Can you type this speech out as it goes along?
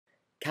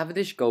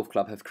Cavendish Golf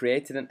Club have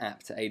created an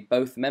app to aid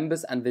both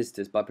members and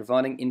visitors by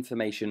providing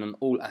information on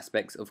all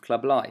aspects of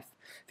club life.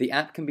 The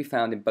app can be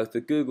found in both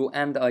the Google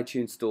and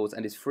iTunes stores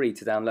and is free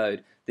to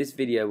download. This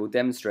video will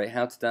demonstrate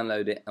how to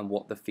download it and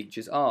what the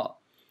features are.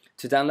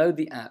 To download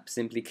the app,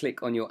 simply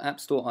click on your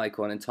App Store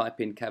icon and type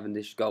in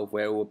Cavendish Golf,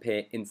 where it will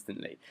appear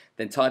instantly.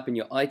 Then type in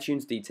your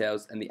iTunes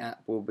details and the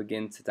app will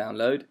begin to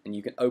download, and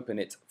you can open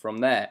it from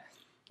there.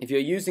 If you're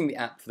using the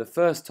app for the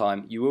first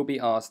time, you will be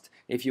asked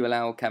if you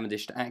allow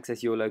Cavendish to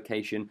access your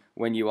location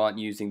when you aren't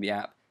using the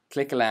app.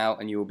 Click allow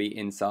and you will be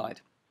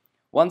inside.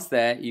 Once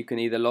there, you can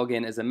either log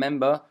in as a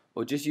member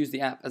or just use the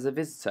app as a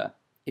visitor.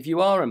 If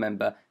you are a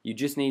member, you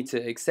just need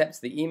to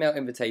accept the email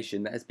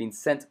invitation that has been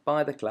sent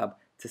by the club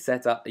to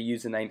set up a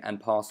username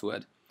and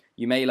password.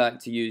 You may like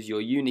to use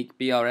your unique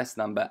BRS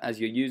number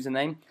as your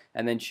username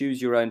and then choose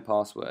your own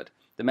password.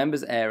 The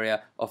members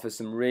area offers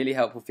some really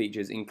helpful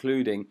features,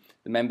 including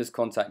the members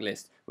contact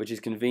list, which is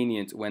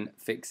convenient when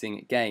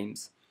fixing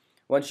games.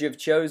 Once you have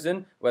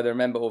chosen whether a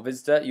member or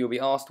visitor, you'll be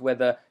asked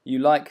whether you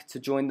like to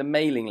join the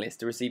mailing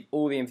list to receive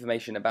all the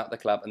information about the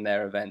club and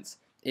their events.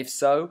 If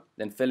so,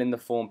 then fill in the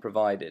form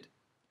provided.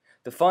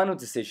 The final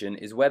decision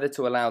is whether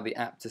to allow the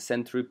app to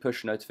send through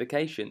push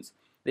notifications.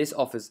 This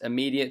offers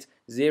immediate,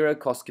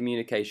 zero-cost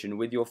communication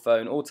with your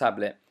phone or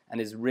tablet and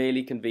is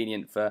really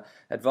convenient for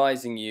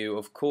advising you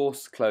of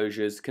course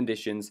closures,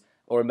 conditions,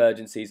 or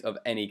emergencies of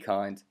any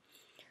kind.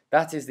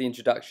 That is the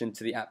introduction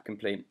to the app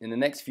complete. In the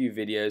next few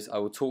videos, I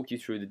will talk you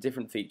through the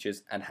different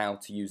features and how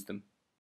to use them.